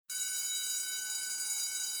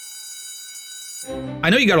I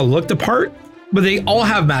know you got to look the part, but they all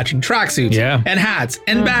have matching tracksuits and hats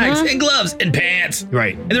and bags and gloves and pants.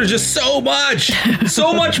 Right. And there's just so much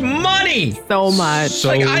money. So much.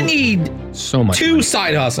 Like I need so much 2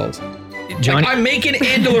 side hustles. Johnny, I'm making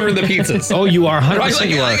and delivering the pizzas. Oh, you are 100%. Right?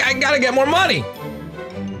 You are. I got to get more money.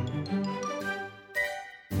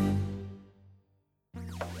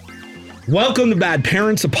 Welcome to Bad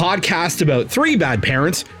Parents, a podcast about 3 bad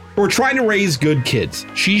parents who are trying to raise good kids.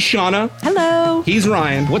 She's Shauna. Hello. He's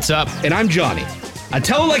Ryan. What's up? And I'm Johnny. A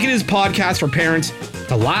Tell It Like It Is podcast for parents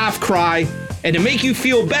to laugh, cry, and to make you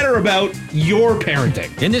feel better about your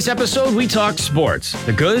parenting. In this episode, we talk sports.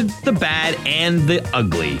 The good, the bad, and the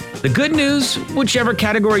ugly. The good news, whichever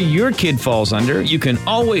category your kid falls under, you can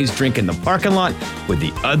always drink in the parking lot with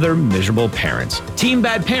the other miserable parents. Team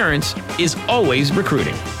Bad Parents is always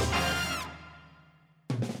recruiting.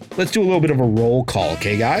 Let's do a little bit of a roll call,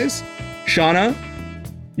 okay, guys? Shauna,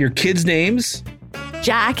 your kids' names?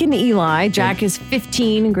 Jack and Eli. Jack is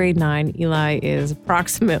 15 in grade 9. Eli is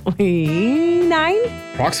approximately 9.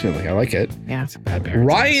 Approximately, I like it. Yeah. Bad parents.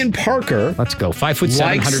 Ryan Parker. Let's go.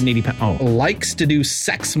 5'7", 180 pounds. Oh. Likes to do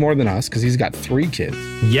sex more than us because he's got 3 kids.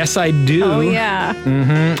 Yes, I do. Oh, yeah.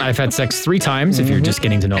 Mm-hmm. I've had sex 3 times, if you're just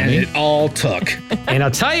getting to know me. And it all took. And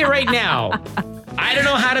I'll tell you right now, I don't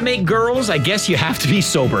know how to make girls. I guess you have to be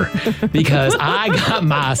sober because I got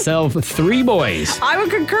myself 3 boys. I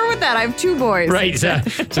would concur with that. I have 2 boys. Right.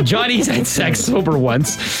 So Johnny's had sex sober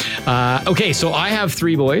once. Okay, so I have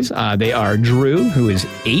 3 boys. They are Drew, who is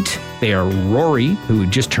 8. They are Rory, who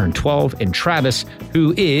just turned 12, and Travis,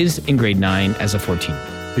 who is in grade 9 as a 14.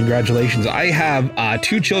 Congratulations. I have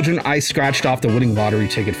 2 children. I scratched off the winning lottery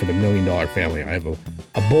ticket for the $1 Million Family. I have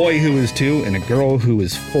a boy who is 2 and a girl who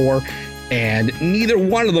is 4. And neither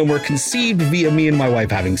one of them were conceived via me and my wife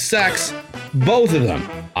having sex. Both of them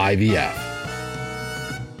IVF.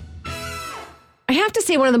 I have to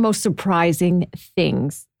say one of the most surprising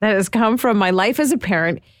things that has come from my life as a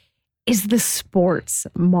parent is the sports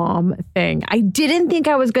mom thing. I didn't think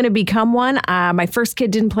I was going to become one. My first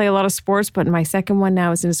kid didn't play a lot of sports, but my second one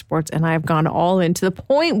now is into sports, and I've gone all in to the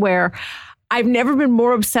point where I've never been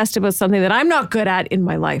more obsessed about something that I'm not good at in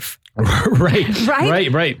my life.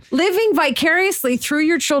 Right. Living vicariously through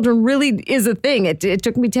your children really is a thing. It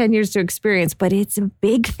took me 10 years to experience, but it's a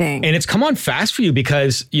big thing. And it's come on fast for you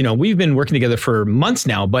because, we've been working together for months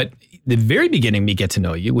now, but the very beginning me get to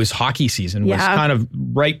know you was hockey season, was kind of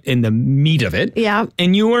right in the meat of it. Yeah.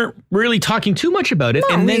 And you weren't really talking too much about it.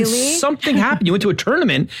 Not and then really. something happened. You went to a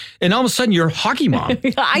tournament and all of a sudden you're a hockey mom.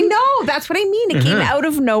 I know. That's what I mean. It came out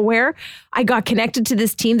of nowhere. I got connected to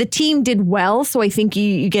this team. The team did well. So I think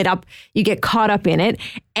you get caught up in it.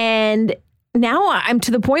 And now I'm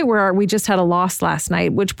to the point where we just had a loss last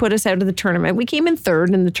night, which put us out of the tournament. We came in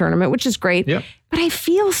 3rd in the tournament, which is great. Yep. But I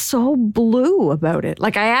feel so blue about it.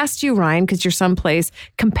 Like I asked you, Ryan, because your son plays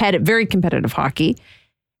very competitive hockey.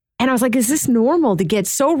 And I was like, is this normal to get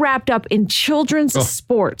so wrapped up in children's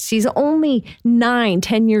sports? He's only 9,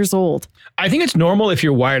 10 years old. I think it's normal if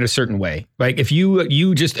you're wired a certain way. Like if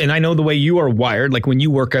you just, and I know the way you are wired, like when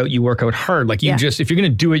you work out hard. Like if you're going to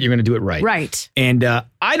do it, you're going to do it right. Right. And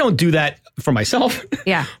I don't do that for myself.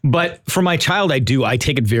 Yeah. But for my child, I do. I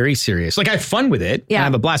take it very serious. Like I have fun with it. Yeah. I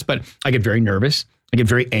have a blast, but I get very nervous. I get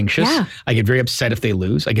very anxious. Yeah. I get very upset if they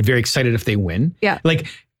lose. I get very excited if they win. Yeah. Like,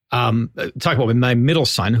 talk about with my middle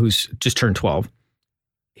son, who's just turned 12.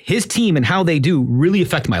 His team and how they do really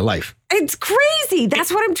affect my life. It's crazy.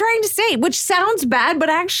 That's what I'm trying to say, which sounds bad, but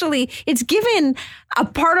actually it's given a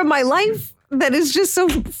part of my life that is just so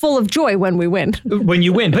full of joy when we win. When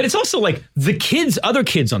you win. But it's also like the other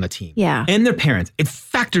kids on the team. Yeah. And their parents. It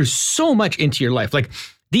factors so much into your life. Like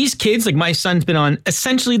these kids, like my son's been on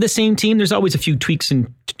essentially the same team. There's always a few tweaks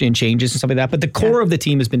and changes and stuff like that. But the core of the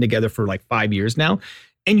team has been together for like 5 years now.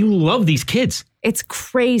 And you love these kids. It's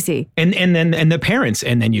crazy. And then the parents.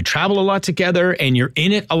 And then you travel a lot together and you're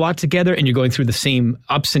in it a lot together and you're going through the same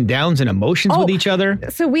ups and downs and emotions with each other.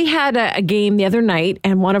 So we had a game the other night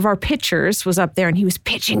and one of our pitchers was up there and he was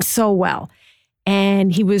pitching so well.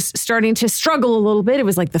 And he was starting to struggle a little bit. It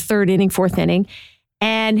was like the 3rd inning, 4th inning.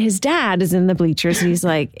 And his dad is in the bleachers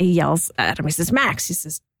and he yells at him. He says, Max, he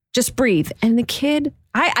says, just breathe. And the kid,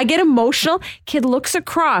 I get emotional. Kid looks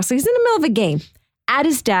across. He's in the middle of a game. At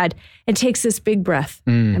his dad and takes this big breath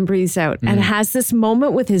and breathes out and has this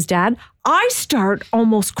moment with his dad. I start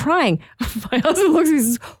almost crying. My husband looks at me and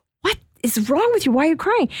says, what is wrong with you? Why are you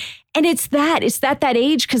crying? And it's that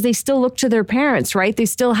age because they still look to their parents, right? They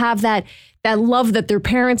still have that that love that their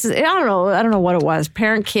parents, I don't know what it was,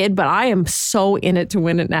 parent kid, but I am so in it to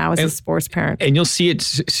win it now as a sports parent. And you'll see it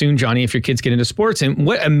soon, Johnny, if your kids get into sports. And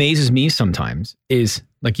what amazes me sometimes is,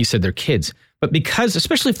 like you said, they're kids, but because,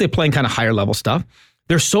 especially if they're playing kind of higher level stuff,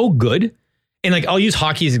 they're so good. And like, I'll use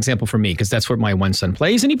hockey as an example for me, because that's what my one son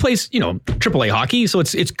plays. And he plays, AAA hockey. So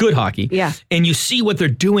it's good hockey. Yeah. And you see what they're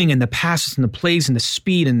doing and the passes and the plays and the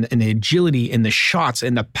speed and the agility and the shots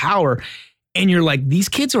and the power. And you're like, these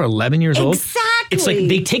kids are 11 years old. Exactly. It's like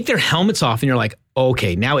they take their helmets off and you're like,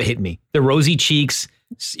 okay, now it hit me. The rosy cheeks.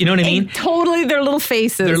 You know what I mean? Totally, their little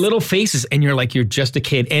faces. Their little faces. And you're like, you're just a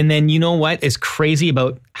kid. And then you know what is crazy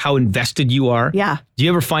about how invested you are? Yeah. Do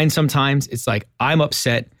you ever find sometimes it's like, I'm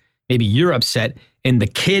upset. Maybe you're upset, and the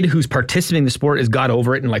kid who's participating in the sport has got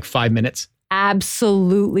over it in like 5 minutes?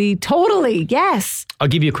 Absolutely. Totally. Yes. I'll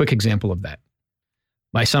give you a quick example of that.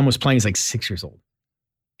 My son was playing, he's like 6 years old.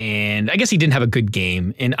 And I guess he didn't have a good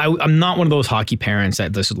game. And I'm not one of those hockey parents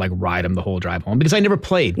that just like ride him the whole drive home, because I never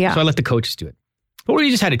played. Yeah. So I let the coaches do it. But we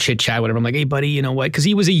just had a chit chat, whatever. I'm like, hey, buddy, you know what? Because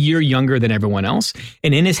he was a year younger than everyone else.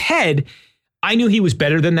 And in his head, I knew he was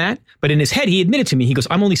better than that, but in his head, he admitted to me, he goes,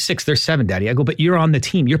 I'm only 6, they're 7, Daddy. I go, but you're on the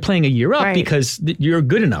team. You're playing a year up because you're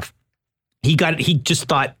good enough. He just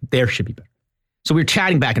thought there should be better. So we were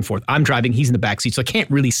chatting back and forth. I'm driving, he's in the back seat, so I can't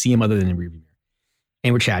really see him other than in the rearview mirror.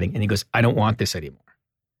 And we're chatting, and he goes, I don't want this anymore.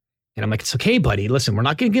 And I'm like, it's okay, buddy. Listen, we're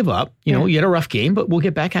not going to give up. You know, you had a rough game, but we'll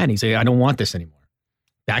get back at it. He's like, I don't want this anymore.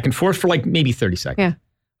 Back and forth for like maybe 30 seconds. Yeah.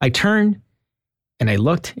 I turned, and I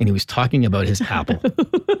looked, and he was talking about his apple.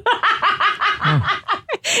 And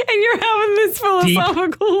you're having this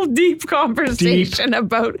philosophical, deep conversation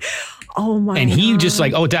about, oh my God. And he just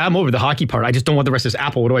like, oh, Dad, I'm over the hockey part. I just don't want the rest of this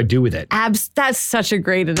apple. What do I do with it? That's such a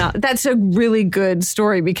great analogy. That's a really good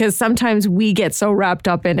story, because sometimes we get so wrapped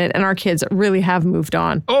up in it, and our kids really have moved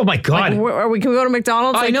on. Oh my God. Like, can we go to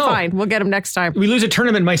McDonald's? I know. Fine, we'll get them next time. We lose a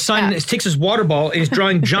tournament. My son takes his water ball and he's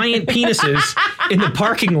drawing giant penises in the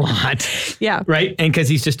parking lot. Yeah. Right. And because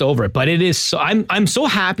he's just over it. But it is so, I'm so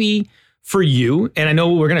happy for you. And I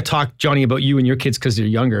know we're going to talk, Johnny, about you and your kids because they're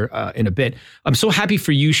younger in a bit. I'm so happy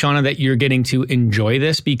for you, Shauna, that you're getting to enjoy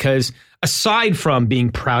this, because aside from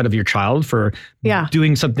being proud of your child for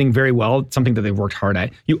doing something very well, something that they've worked hard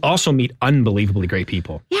at, you also meet unbelievably great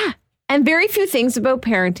people. Yeah. And very few things about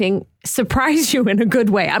parenting surprise you in a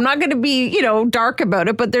good way. I'm not going to be, dark about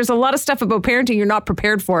it, but there's a lot of stuff about parenting you're not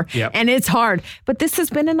prepared for. Yep. And it's hard. But this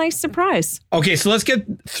has been a nice surprise. Okay, so let's get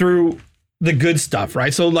through the good stuff,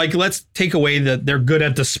 right? So let's take away that they're good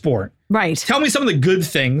at the sport. Right. Tell me some of the good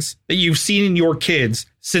things that you've seen in your kids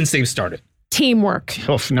since they've started. Teamwork.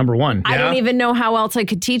 Oh, number one. I don't even know how else I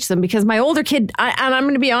could teach them, because my older kid, and I'm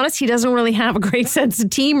going to be honest, he doesn't really have a great sense of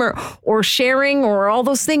team or sharing or all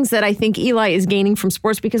those things that I think Eli is gaining from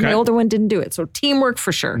sports, because my older one didn't do it. So teamwork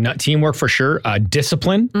for sure. Not teamwork for sure.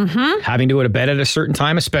 Discipline. Mm-hmm. Having to go to bed at a certain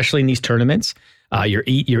time, especially in these tournaments. You're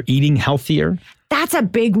eating healthier. That's a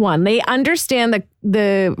big one. They understand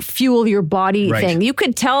the fuel your body thing. You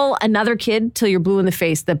could tell another kid till you're blue in the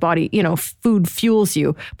face that body, food fuels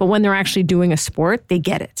you. But when they're actually doing a sport, they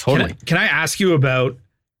get it. Totally. Can I ask you about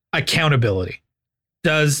accountability?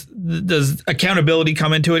 Does accountability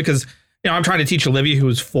come into it? Because, I'm trying to teach Olivia,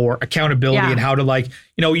 who's 4, accountability and how to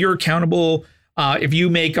you're accountable. If you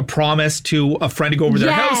make a promise to a friend to go over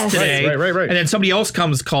their house today, right. and then somebody else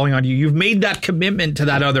comes calling on you, you've made that commitment to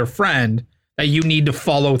that other friend that you need to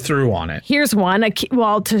follow through on it. Here's one.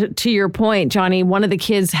 To your point, Johnny, one of the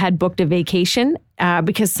kids had booked a vacation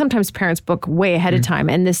because sometimes parents book way ahead of time.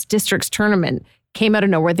 And this district's tournament came out of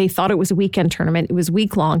nowhere. They thought it was a weekend tournament. It was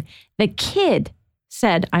week long. The kid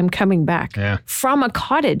said, I'm coming back from a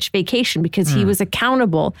cottage vacation because he was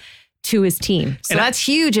accountable to his team. So that's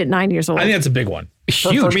huge at 9 years old. I think that's a big one.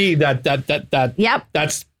 Huge. For me,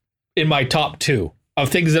 that's in my top 2 of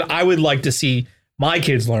things that I would like to see my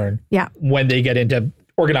kids learn when they get into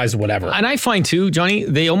organized whatever. And I find too, Johnny,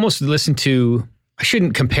 they almost listen to, I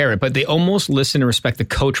shouldn't compare it, but they almost listen and respect the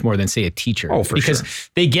coach more than, say, a teacher. Oh, for because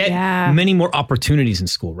they get many more opportunities in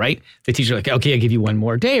school, right? The teacher like, okay, I'll give you one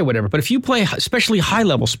more day or whatever. But if you play especially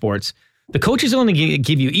high-level sports, the coaches only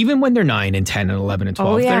give you, even when they're 9 and 10 and 11 and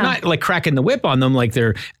 12, they're not like cracking the whip on them like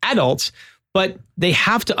they're adults, but they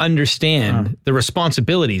have to understand the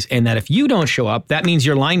responsibilities, and that if you don't show up, that means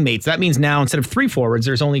your line mates. That means now instead of 3 forwards,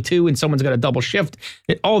 there's only 2 and someone's got a double shift,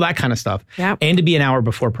 all that kind of stuff. Yep. And to be an hour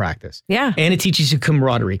before practice. Yeah. And it teaches you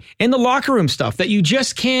camaraderie and the locker room stuff that you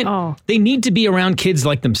just can't. They need to be around kids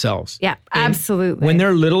like themselves. Yeah, absolutely. When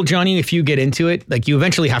they're little, Johnny, if you get into it, like you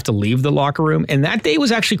eventually have to leave the locker room. And that day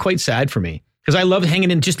was actually quite sad for me. Because I love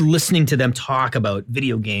hanging in, just listening to them talk about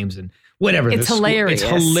video games and whatever. It's hilarious. It's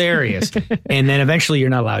hilarious. And then eventually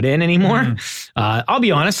you're not allowed in anymore. I'll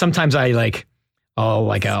be honest. Sometimes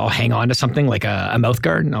I'll hang on to something like a mouth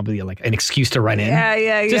guard, and I'll be like an excuse to run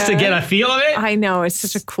in. Just to get a feel of it. I know. It's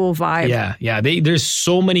such a cool vibe. Yeah. There's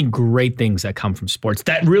so many great things that come from sports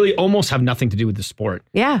that really almost have nothing to do with the sport.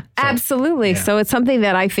 Yeah, absolutely. So it's something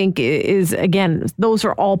that I think is, again, those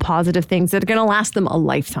are all positive things that are going to last them a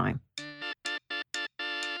lifetime.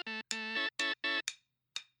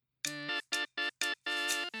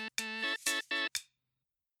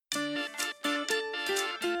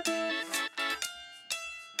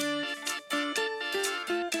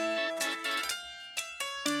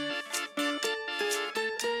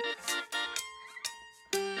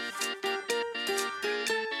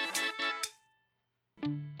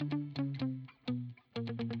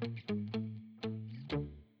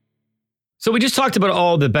 So we just talked about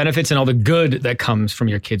all the benefits and all the good that comes from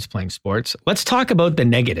your kids playing sports. Let's talk about the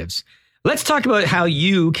negatives. Let's talk about how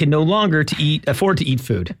you can no longer afford to eat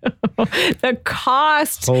food. The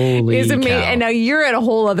cost Holy is amazing. cow. And now you're at a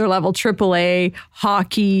whole other level, AAA,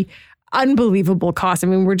 hockey, unbelievable cost. I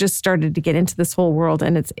mean, we're just started to get into this whole world,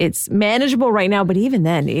 and it's manageable right now. But even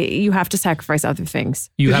then, you have to sacrifice other things.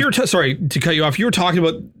 Sorry to cut you off. You were talking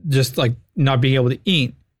about just like not being able to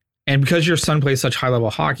eat. And because your son plays such high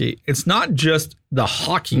level hockey, it's not just the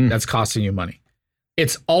hockey that's costing you money.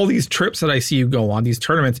 It's all these trips that I see you go on, these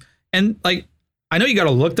tournaments. And like, I know you got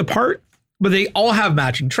to look the part, but they all have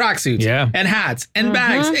matching tracksuits and hats and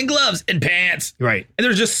bags and gloves and pants. Right. And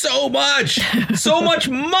there's just so much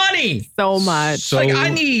money. So much. Like I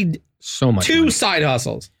need so much 2 money. side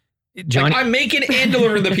hustles. Johnny, Like I'm making and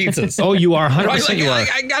delivering the pizzas. Oh, you are 100%. Right? Like, you are.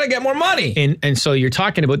 I got to get more money. And so you're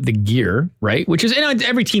talking about the gear, right? Which is,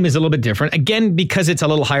 every team is a little bit different. Again, because it's a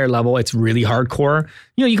little higher level, it's really hardcore.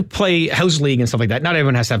 You could play house league and stuff like that. Not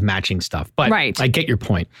everyone has to have matching stuff, but I get your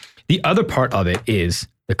point. The other part of it is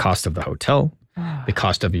the cost of the hotel, the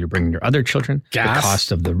cost of you bringing your other children, Gas. the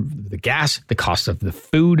cost of the gas, the cost of the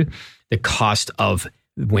food, the cost of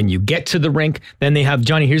when you get to the rink. Then they have,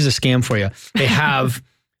 Johnny, here's a scam for you. They have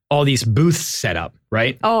all these booths set up,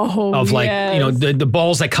 right? Of like, the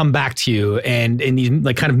balls that come back to you and these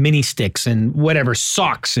like kind of mini sticks and whatever,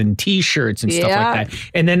 socks and t-shirts and stuff like that.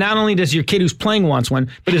 And then not only does your kid who's playing wants one,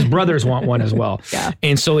 but his brothers want one as well.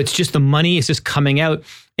 And so it's just the money is just coming out.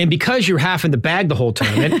 And because you're half in the bag the whole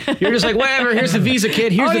tournament, you're just like, whatever, here's the Visa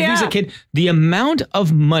kid, here's the Visa kid. The amount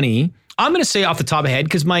of money, I'm going to say off the top of my head,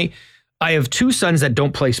 because I have 2 sons that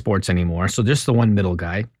don't play sports anymore. So just the one middle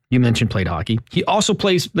guy. You mentioned played hockey. He also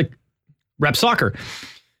plays like rep soccer.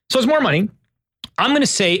 So it's more money. I'm going to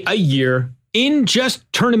say a year in just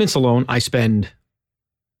tournaments alone, I spend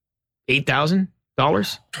 $8,000.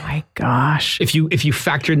 My gosh. If you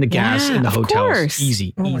factor in the gas and the hotels. Course.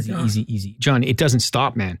 Easy. John, it doesn't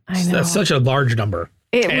stop, man. I know. That's such a large number.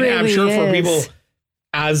 And really I'm sure for is. people,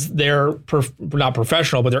 as their not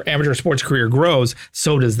professional, but their amateur sports career grows,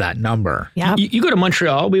 so does that number. Yeah. You go to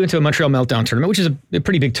Montreal. We went to a Montreal Meltdown tournament, which is a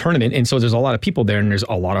pretty big tournament. And so there's a lot of people there, and there's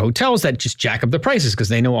a lot of hotels that just jack up the prices because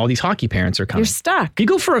they know all these hockey parents are coming. You're stuck. You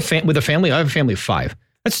go for with a family. I have a family of 5.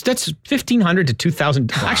 That's $1,500 to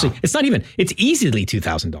 $2,000. Actually, it's not even. It's easily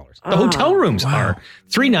 $2,000. The hotel rooms are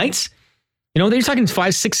 3 nights. They're talking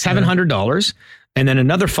 $500, $600, $700. And then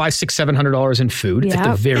another $500, $600, $700 in food at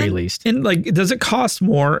the very least. And like, does it cost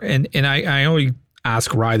more? And I only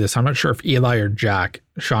ask Rye this. I'm not sure if Eli or Jack,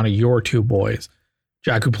 Shawnee, your 2 boys,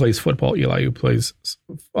 Jack who plays football, Eli who plays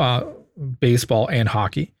baseball and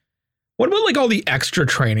hockey. What about like all the extra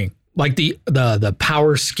training, like the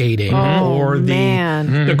power skating or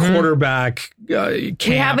the quarterback camps?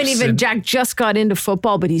 We haven't even. Jack just got into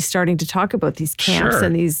football, but he's starting to talk about these camps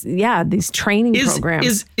and these training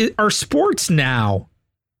programs. Are sports now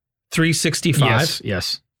 365?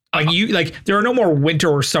 Yes. There are no more winter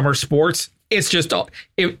or summer sports. It's just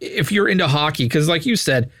if you're into hockey, because like you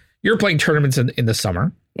said, you're playing tournaments in the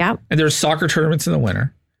summer. Yeah, and there's soccer tournaments in the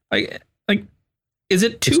winter. Like. Is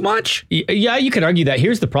it too much? Yeah, you could argue that.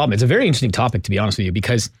 Here's the problem. It's a very interesting topic, to be honest with you,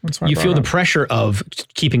 because you feel the pressure of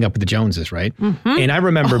keeping up with the Joneses, right? Mm-hmm. And I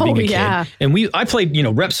remember being a kid, and I played,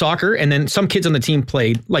 rep soccer, and then some kids on the team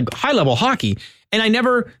played like high level hockey, and they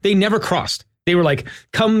never crossed. They were like,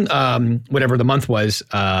 come whatever the month was,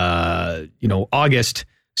 August,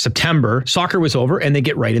 September, soccer was over, and they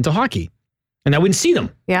get right into hockey, and I wouldn't see them,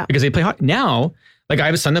 because they play hockey. Now, like I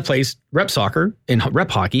have a son that plays rep soccer and rep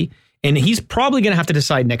hockey. And he's probably going to have to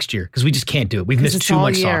decide next year because we just can't do it. We've missed too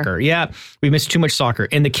much soccer. Yeah, we've missed too much soccer.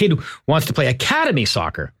 And the kid wants to play academy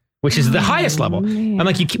soccer, which is the highest level. Man. I'm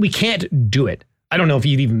like, we can't do it. I don't know if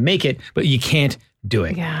you'd even make it, but you can't do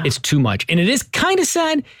it. Yeah. It's too much. And it is kind of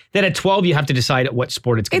sad that at 12 you have to decide what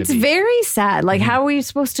sport it's going to It's be. very sad. Like, how are you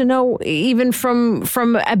supposed to know even from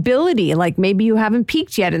ability? Like, maybe you haven't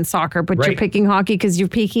peaked yet in soccer, but you're Right. picking hockey because you're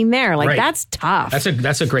peaking there. Like, Right. that's tough.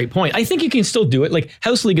 That's a great point. I think you can still do it. Like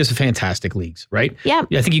House League is a fantastic leagues, right? Yeah.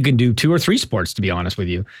 I think you can do 2 or 3 sports, to be honest with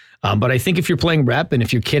you. But I think if you're playing rep and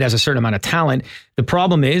if your kid has a certain amount of talent, the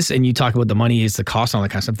problem is, and you talk about the money is the cost and all that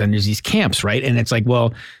kind of stuff, then there's these camps, right? And it's like,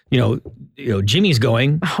 well, Jimmy's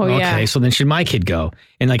going. Oh, okay, yeah. so then should my kid go?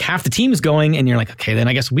 And like half the team is going and you're like, okay, then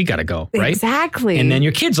I guess we got to go, right? Exactly. And then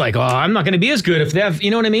your kid's like, oh, I'm not going to be as good if they have,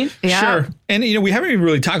 you know what I mean? Yeah. Sure. And, we haven't even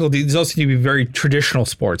really tackled these. Also seem to be very traditional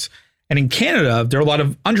sports. And in Canada, there are a lot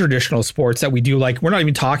of untraditional sports that we do. Like, we're not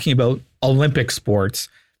even talking about Olympic sports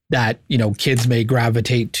that, kids may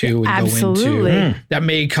gravitate to and Absolutely. go into that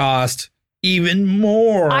may cost even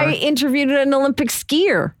more. I interviewed an Olympic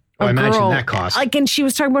skier. Oh, I imagine girl, that cost. Like, and she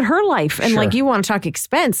was talking about her life. And Sure. like, you want to talk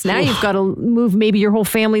expense. Now you've got to move maybe your whole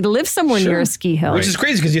family to live somewhere near a ski hill. Which is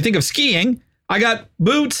crazy because you think of skiing. I got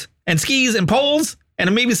boots and skis and poles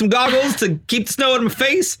and maybe some goggles to keep the snow out of my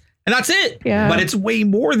face. And that's it. Yeah. But it's way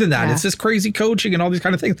more than that. Yeah. It's this crazy coaching and all these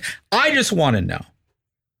kind of things. I just want to know,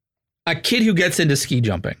 a kid who gets into ski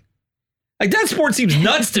jumping, like, that sport seems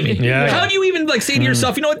nuts to me. Yeah. How do you even say to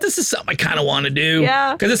yourself, you know what, this is something I kind of want to do?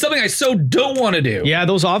 Yeah. Because it's something I so don't want to do. Yeah,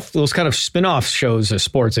 those kind of spin-off shows of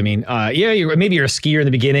sports. I mean, maybe you're a skier in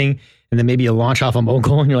the beginning, and then maybe you launch off a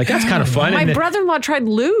mogul, and you're like, that's kind of fun. My And then- brother-in-law tried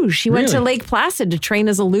luge. He went to Really? Lake Placid to train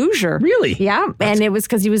as a luger. Really? Yeah. And it was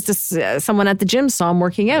because he was just someone at the gym saw him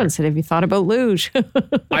working out and said, have you thought about luge?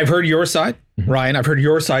 I've heard your side, Ryan. I've heard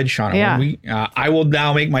your side, Shauna. Yeah. I will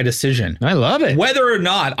now make my decision I love it. whether or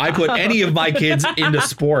not I put any of my kids into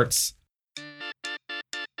sports.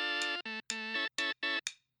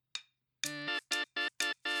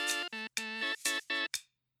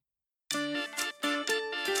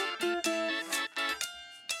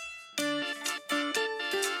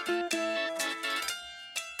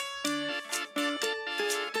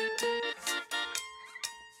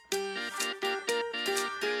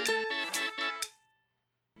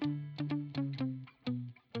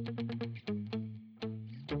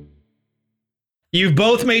 You've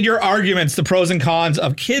both made your arguments, the pros and cons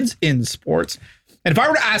of kids in sports. And if I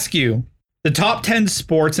were to ask you the top 10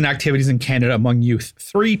 sports and activities in Canada among youth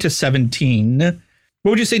 3 to 17, what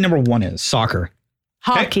would you say number 1 is? Soccer.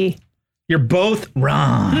 Hockey. You're both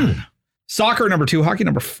wrong. Soccer number 2, hockey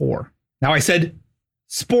number 4. Now I said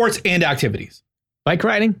sports and activities. Bike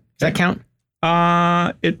riding? Does that count?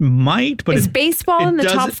 It might, but Is baseball in the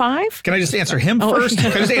top doesn't- 5? Can I just answer him first?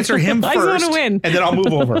 Can I just answer him I first? just wanna win. And then I'll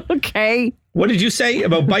move over. Okay. What did you say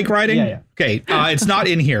about bike riding? Yeah. Okay, it's not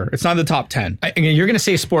in here. It's not in the top 10. You're going to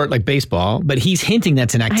say sport like baseball, but he's hinting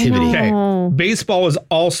that's an activity. know. Okay, Oh. baseball is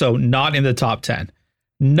also not in the top 10.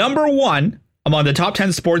 Number 1 among the top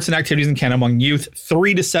 10 sports and activities in Canada among youth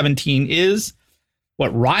 3 to 17 is what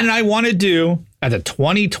Ryan and I want to do at the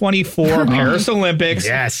 2024 Paris Olympics.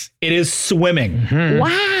 Yes. It is swimming.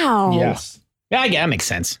 Wow. Yes. Yeah, that makes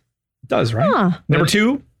sense. It does, right? Huh. Number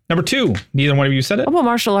two, neither one of you said it. How about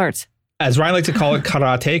martial arts? As Ryan likes to call it,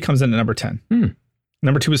 karate comes in at number 10.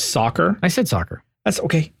 Number 2 is soccer. I said soccer. That's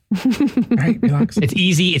okay. All right, relax. It's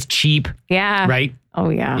easy. It's cheap, Yeah. right? Oh,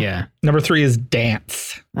 yeah. Yeah. Number 3 is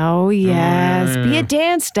dance. Oh, yes. Be a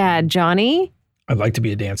dance dad, Johnny. I'd like to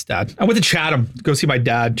be a dance dad. I went to Chatham to go see my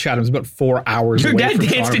dad. Chatham's about 4 hours Your away dad from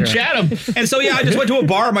danced in Toronto. Chatham. And so, yeah, I just went to a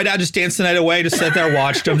bar. My dad just danced the night away, just sat there,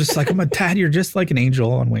 watched him. Just like, oh, my dad, you're just like an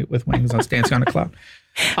angel on with wings. I was dancing on a cloud.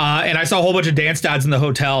 And I saw a whole bunch of dance dads in the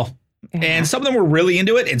hotel. And some of them were really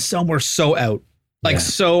into it, and some were so out.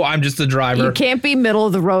 So I'm just the driver. You can't be middle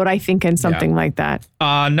of the road, I think, in something like that.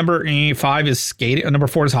 Number 5 is skating. Number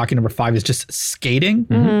 4 is hockey. Number 5 is just skating.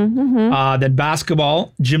 Then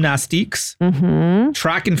basketball, gymnastics,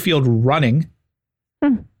 track and field running.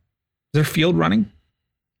 Is there field running?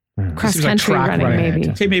 Cross Seems like country track running, maybe.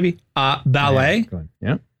 Okay, maybe. Ballet,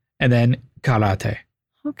 Yeah. and then karate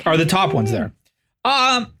Okay. are the top ones there.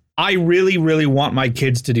 I really, really want my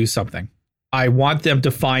kids to do something. I want them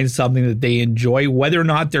to find something that they enjoy, whether or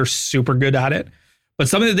not they're super good at it, but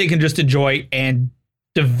something that they can just enjoy and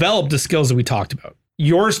develop the skills that we talked about.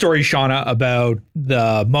 Your story, Shauna, about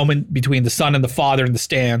the moment between the son and the father in the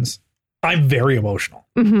stands, I'm very emotional.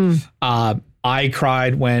 I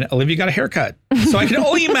cried when Olivia got a haircut. So I can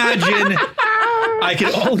only imagine.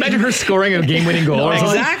 Imagine her scoring a game-winning goal. or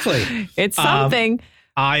something. Exactly. It's something.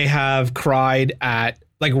 I have cried at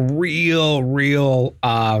like real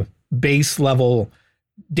base level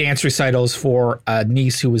dance recitals for a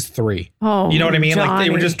niece who was 3. Oh, you know what I mean? Like they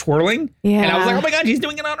were Johnny. just twirling. Yeah. And I was like, oh my God, she's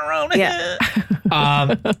doing it on her own. Yeah.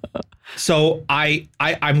 So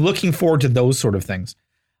I'm looking forward to those sort of things.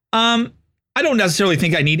 I don't necessarily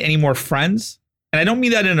think I need any more friends. And I don't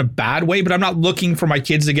mean that in a bad way, but I'm not looking for my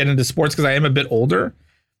kids to get into sports because I am a bit older.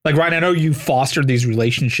 Like, Ryan, I know you fostered these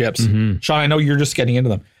relationships. Sean, I know you're just getting into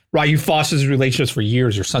them. Ryan, you fostered these relationships for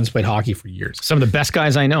years. Your son's played hockey for years. Some of the best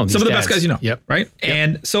guys I know. Some of the best guys you know. Yep. Right. Yep.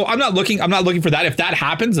 And so I'm not looking for that. If that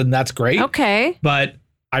happens, then that's great. Okay. But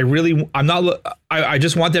I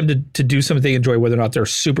just want them to do something they enjoy, whether or not they're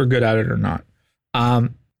super good at it or not.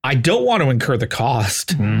 I don't want to incur the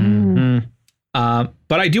cost.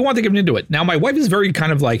 But I do want to get into it. Now, my wife is very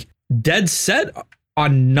kind of like dead set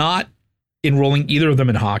on not enrolling either of them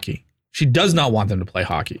in hockey. She does not want them to play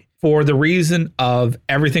hockey for the reason of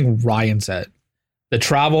everything Ryan said: the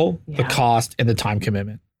travel, the cost, and the time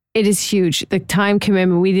commitment. It is huge. The time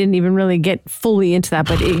commitment. We didn't even really get fully into that,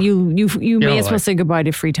 but you may as well say goodbye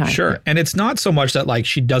to free time. Sure. And it's not so much that like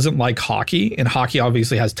she doesn't like hockey, and hockey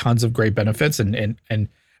obviously has tons of great benefits, and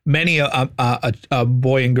many a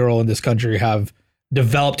boy and girl in this country have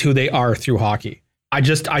developed who they are through hockey. I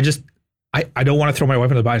don't want to throw my wife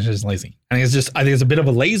in the bus. She's lazy. I think it's a bit of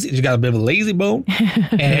a lazy. She's got a bit of a lazy bone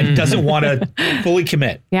and doesn't want to fully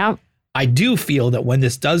commit. Yeah. I do feel that when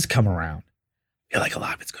this does come around, I feel like a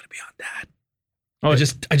lot of it's going to be on dad.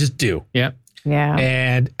 I just do. Yeah. Yeah.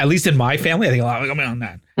 And at least in my family, I think a lot of it's going to be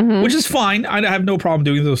on dad, which is fine. I have no problem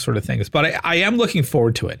doing those sort of things, but I am looking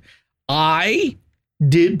forward to it. I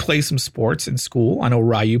did play some sports in school. I know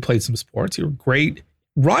Ryu played some sports. You were great.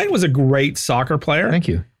 Ryan was a great soccer player. Thank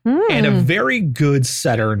you. And a very good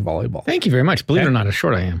setter in volleyball. Thank you very much. Believe it or not, how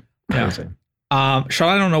short I am. Yeah. Sean,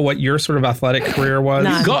 I don't know what your sort of athletic career was.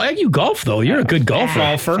 You golf though. You're a good golfer.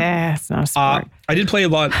 Yeah, it's not a sport. I did play a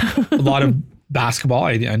lot of basketball.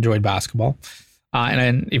 I enjoyed basketball.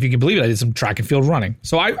 And if you can believe it, I did some track and field running.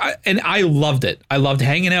 So I loved it. I loved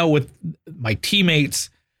hanging out with my teammates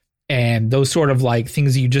and those sort of like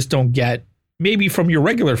things that you just don't get maybe from your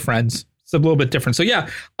regular friends. It's a little bit different. So yeah,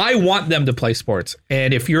 I want them to play sports.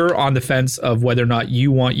 And if you're on the fence of whether or not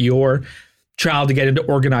you want your child to get into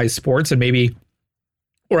organized sports and maybe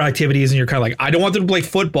or activities, and you're kind of like, I don't want them to play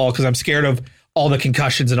football because I'm scared of all the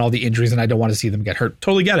concussions and all the injuries and I don't want to see them get hurt.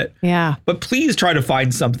 Totally get it. Yeah. But please try to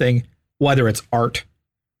find something, whether it's art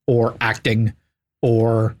or acting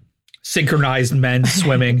or synchronized men's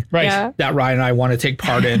swimming, right? Yeah. That Ryan and I want to take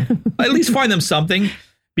part in. At least find them something,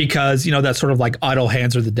 because that's sort of like idle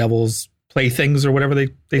hands are the devil's playthings or whatever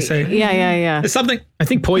they say. Yeah. It's something. I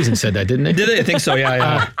think Poison said that, didn't they? Did they? I think so.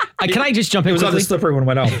 Yeah. Can I just jump in? It was on the slippery when it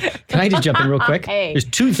went out. Can I just jump in real quick? Hey.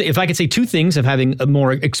 There's if I could say two things of having a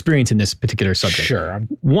more experience in this particular subject. Sure.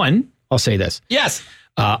 One, I'll say this. Yes.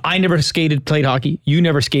 I never played hockey. You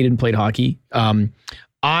never skated and played hockey.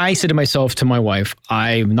 I said to myself, to my wife,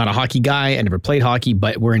 I'm not a hockey guy. I never played hockey,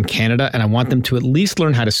 but we're in Canada and I want them to at least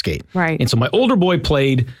learn how to skate. Right. And so my older boy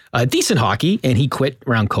played decent hockey and he quit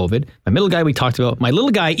around COVID. My middle guy, we talked about. My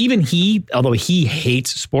little guy, even he, although he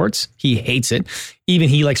hates sports, he hates it. Even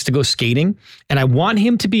he likes to go skating. And I want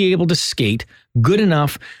him to be able to skate good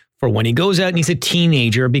enough for when he goes out and he's a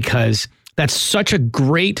teenager, because that's such a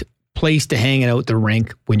great place to hang out at the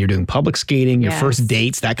rink when you're doing public skating, your first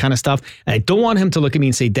dates, that kind of stuff. And I don't want him to look at me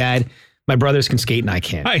and say, Dad, my brothers can skate and I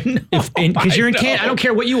can't. I know. Because you're in Canada. I don't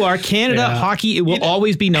care what you are. Canada, hockey, it will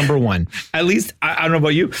always be number one. At least, I don't know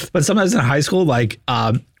about you, but sometimes in high school, like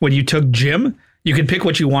when you took gym, you could pick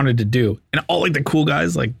what you wanted to do. And all like the cool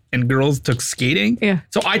guys and girls took skating. Yeah.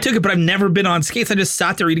 So I took it, but I've never been on skates. I just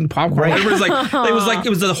sat there eating popcorn. Right. It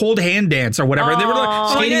was the hold hand dance or whatever. They were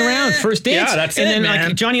like skating around, first dance. Yeah, that's and it, then man.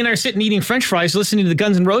 Like Johnny and I are sitting eating French fries, listening to the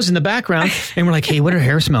Guns N' Roses in the background. And we're like, hey, what did her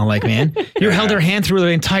hair smell like, man? You held her hand through the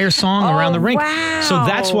entire song around the rink. Wow. So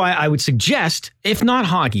that's why I would suggest, if not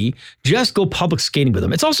hockey, just go public skating with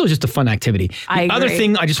them. It's also just a fun activity. I The other agree.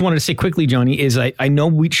 thing I just wanted to say quickly, Johnny, is I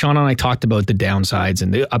know Sean and I talked about the downsides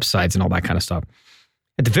and the upsides and all that kind of stuff.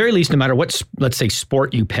 At the very least, no matter what, let's say,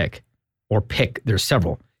 sport you pick, there's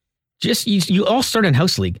several. Just you all start in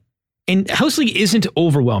House League. And House League isn't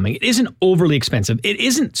overwhelming. It isn't overly expensive. It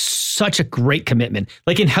isn't such a great commitment.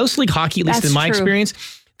 Like in House League hockey, at least That's in my true. experience,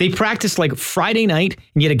 they practice like Friday night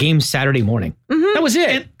and get a game Saturday morning. Mm-hmm. That was it.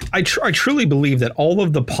 And I truly believe that all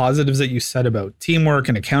of the positives that you said about teamwork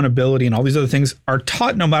and accountability and all these other things are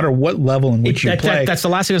taught no matter what level in which you play. That's the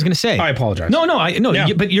last thing I was going to say. I apologize. No,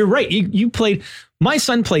 Yeah. but you're right. You played. My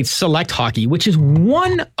son played select hockey, which is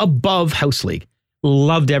one above House League.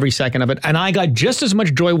 Loved every second of it. And I got just as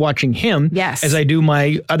much joy watching him Yes. as I do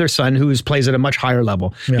my other son, who plays at a much higher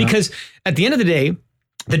level. Yeah. Because at the end of the day,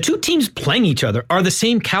 the two teams playing each other are the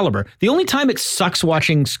same caliber. The only time it sucks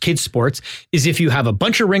watching kids sports is if you have a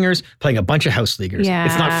bunch of ringers playing a bunch of house leaguers. Yeah.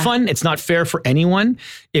 It's not fun. It's not fair for anyone.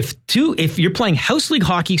 If you're playing house league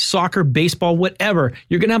hockey, soccer, baseball, whatever,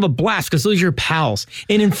 you're going to have a blast because those are your pals.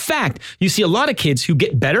 And in fact, you see a lot of kids who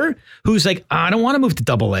get better, who's like, I don't want to move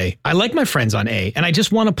to AA. I like my friends on A and I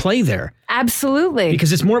just want to play there. Absolutely.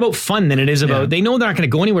 Because it's more about fun than it is about, they know they're not going to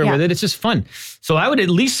go anywhere with it. It's just fun. So I would at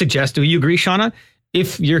least suggest, do you agree, Shauna?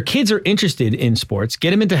 If your kids are interested in sports,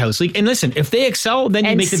 get them into house league. And listen, if they excel, then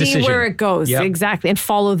you make the decision. And see where it goes. Yep. Exactly. And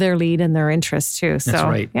follow their lead and their interests too. So, That's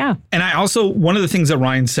right. Yeah. And I also, one of the things that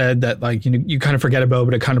Ryan said that like, you kind of forget about,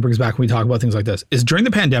 but it kind of brings back when we talk about things like this, is during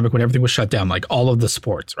the pandemic when everything was shut down, like all of the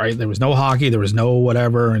sports, right? There was no hockey, there was no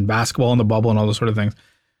whatever, and basketball in the bubble and all those sort of things.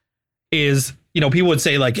 Is, people would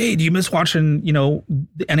say like, hey, do you miss watching, the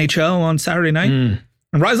NHL on Saturday night?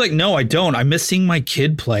 And Ryan's like, no, I don't. I miss seeing my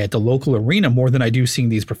kid play at the local arena more than I do seeing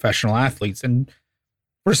these professional athletes. And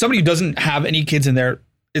for somebody who doesn't have any kids in there,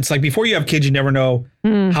 it's like before you have kids, you never know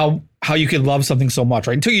how you can love something so much,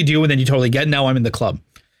 right? Until you do, and then you totally get, now I'm in the club.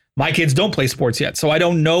 My kids don't play sports yet, so I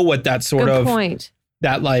don't know what that sort Good of point.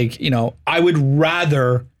 That like, I would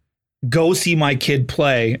rather go see my kid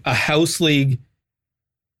play a house league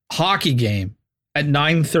hockey game at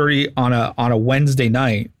 9:30 on a Wednesday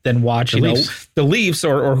night than watch the Leafs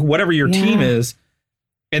or whatever your team is,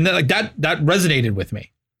 and then like that resonated with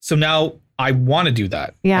me. So now I want to do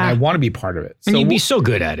that. Yeah, and I want to be part of it. And you'd be so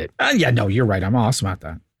good at it. No, you're right. I'm awesome at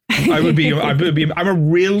that. I'm a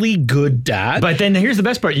really good dad. But then here's the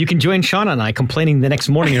best part. You can join Shauna and I complaining the next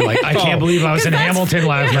morning. You're like, I can't believe I was in Hamilton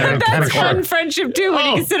last night. That's fun friendship too, when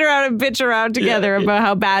you can sit around and bitch around together about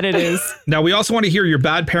how bad it is. Now, we also want to hear your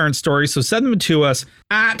bad parent stories, so send them to us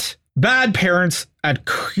at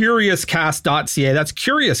badparents@curiouscast.ca. That's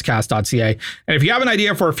curiouscast.ca. And if you have an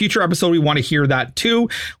idea for a future episode, we want to hear that too.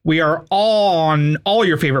 We are on all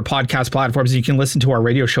your favorite podcast platforms. You can listen to our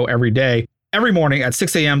radio show every day, every morning at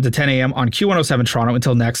 6 a.m. to 10 a.m. on Q107 Toronto.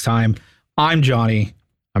 Until next time, I'm Johnny.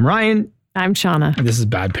 I'm Ryan. I'm Shauna. And this is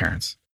Bad Parents.